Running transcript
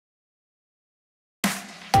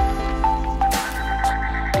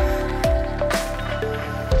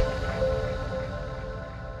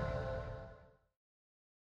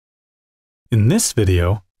this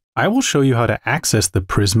video, I will show you how to access the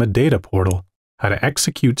PRISMA data portal, how to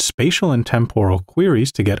execute spatial and temporal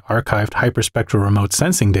queries to get archived hyperspectral remote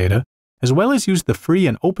sensing data, as well as use the free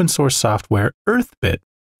and open source software EarthBit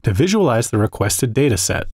to visualize the requested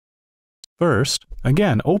dataset. First,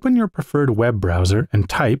 again, open your preferred web browser and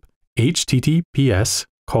type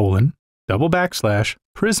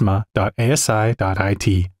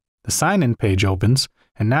https://prisma.asi.it. The sign-in page opens,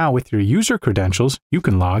 and now with your user credentials, you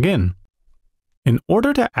can log in. In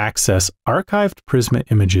order to access archived PRISMA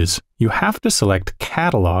images, you have to select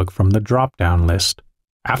Catalog from the drop-down list.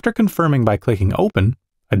 After confirming by clicking Open,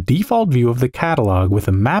 a default view of the catalog with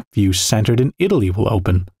a map view centered in Italy will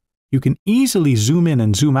open. You can easily zoom in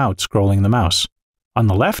and zoom out scrolling the mouse. On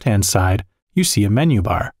the left-hand side, you see a menu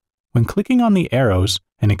bar. When clicking on the arrows,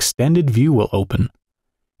 an extended view will open.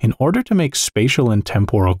 In order to make spatial and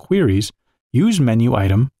temporal queries, use menu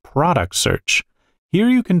item Product Search. Here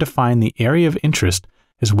you can define the area of interest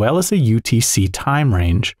as well as a UTC time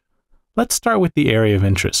range. Let's start with the area of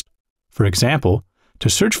interest. For example, to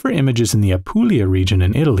search for images in the Apulia region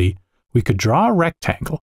in Italy, we could draw a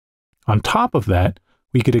rectangle. On top of that,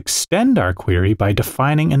 we could extend our query by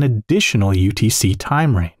defining an additional UTC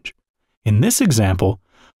time range. In this example,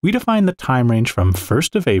 we define the time range from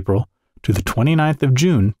 1st of April to the 29th of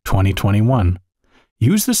June 2021.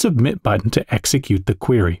 Use the Submit button to execute the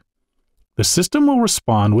query. The system will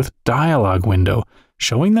respond with a dialog window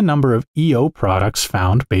showing the number of EO products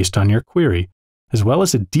found based on your query, as well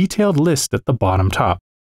as a detailed list at the bottom top.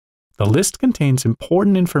 The list contains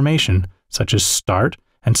important information such as start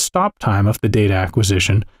and stop time of the data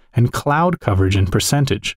acquisition and cloud coverage in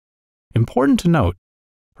percentage. Important to note,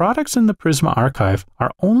 products in the PRISMA archive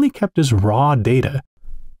are only kept as raw data.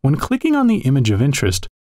 When clicking on the image of interest,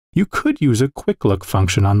 you could use a quick look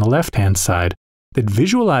function on the left-hand side that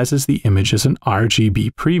visualizes the image as an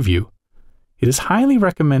RGB preview. It is highly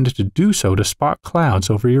recommended to do so to spot clouds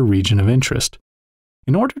over your region of interest.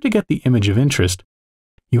 In order to get the image of interest,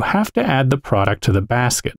 you have to add the product to the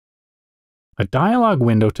basket. A dialog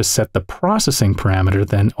window to set the processing parameter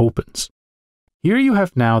then opens. Here you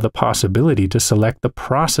have now the possibility to select the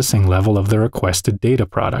processing level of the requested data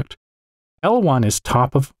product. L1 is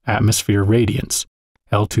top of atmosphere radiance.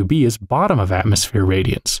 L2b is bottom of atmosphere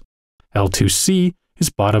radiance. L2c is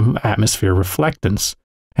bottom of atmosphere reflectance.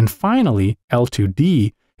 And finally,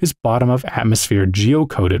 L2d is bottom of atmosphere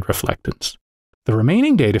geocoded reflectance. The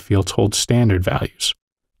remaining data fields hold standard values.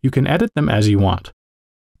 You can edit them as you want.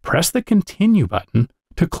 Press the Continue button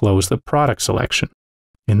to close the product selection.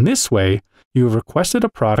 In this way, you have requested a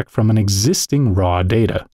product from an existing raw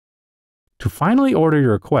data. To finally order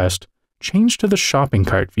your request, change to the shopping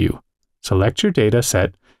cart view. Select your data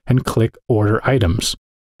set and click Order Items.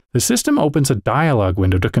 The system opens a dialog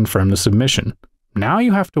window to confirm the submission. Now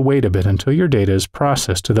you have to wait a bit until your data is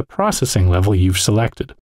processed to the processing level you've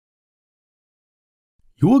selected.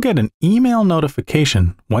 You will get an email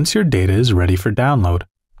notification once your data is ready for download,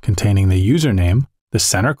 containing the username, the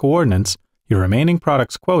center coordinates, your remaining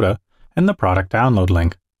product's quota, and the product download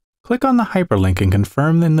link. Click on the hyperlink and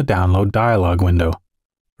confirm in the download dialog window.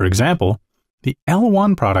 For example, the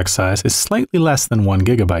L1 product size is slightly less than 1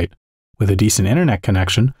 GB. With a decent internet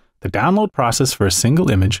connection, the download process for a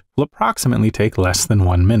single image will approximately take less than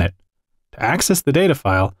 1 minute. To access the data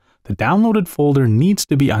file, the downloaded folder needs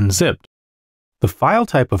to be unzipped. The file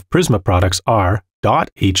type of PRISMA products are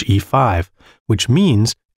 .he5, which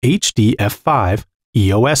means HDF5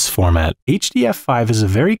 EOS format. HDF5 is a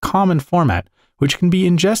very common format which can be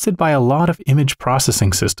ingested by a lot of image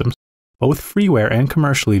processing systems, both freeware and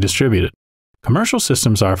commercially distributed. Commercial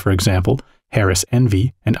systems are, for example, Harris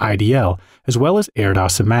Envy and IDL, as well as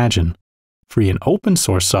Erdos Imagine. Free and open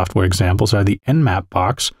source software examples are the Nmap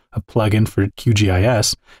box, a plugin for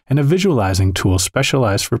QGIS, and a visualizing tool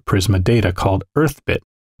specialized for PRISMA data called EarthBit,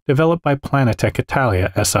 developed by Planetech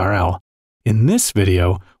Italia SRL. In this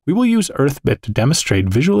video, we will use EarthBit to demonstrate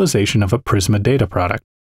visualization of a PRISMA data product.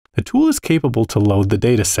 The tool is capable to load the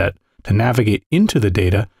dataset, to navigate into the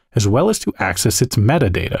data, as well as to access its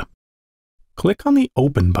metadata. Click on the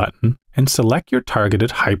Open button and select your targeted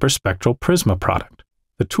hyperspectral PRISMA product.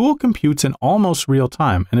 The tool computes in almost real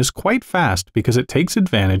time and is quite fast because it takes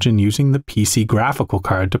advantage in using the PC graphical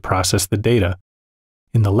card to process the data.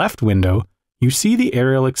 In the left window, you see the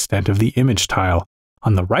aerial extent of the image tile.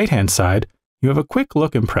 On the right-hand side, you have a quick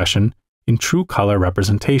look impression in true color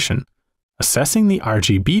representation. Assessing the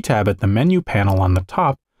RGB tab at the menu panel on the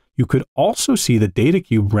top, you could also see the data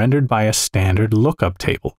cube rendered by a standard lookup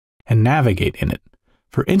table and navigate in it,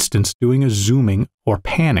 for instance doing a zooming or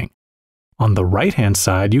panning. On the right-hand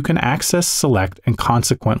side, you can access, select, and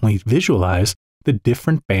consequently visualize the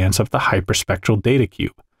different bands of the hyperspectral data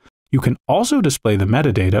cube. You can also display the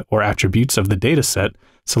metadata or attributes of the dataset,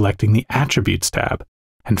 selecting the Attributes tab.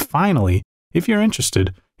 And finally, if you're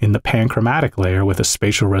interested, in the panchromatic layer with a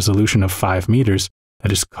spatial resolution of 5 meters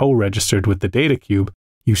that is co-registered with the data cube,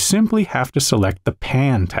 you simply have to select the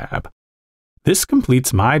Pan tab. This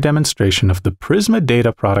completes my demonstration of the PRISMA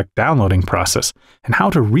data product downloading process and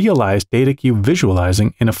how to realize data cube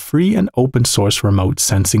visualizing in a free and open source remote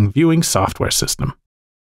sensing viewing software system.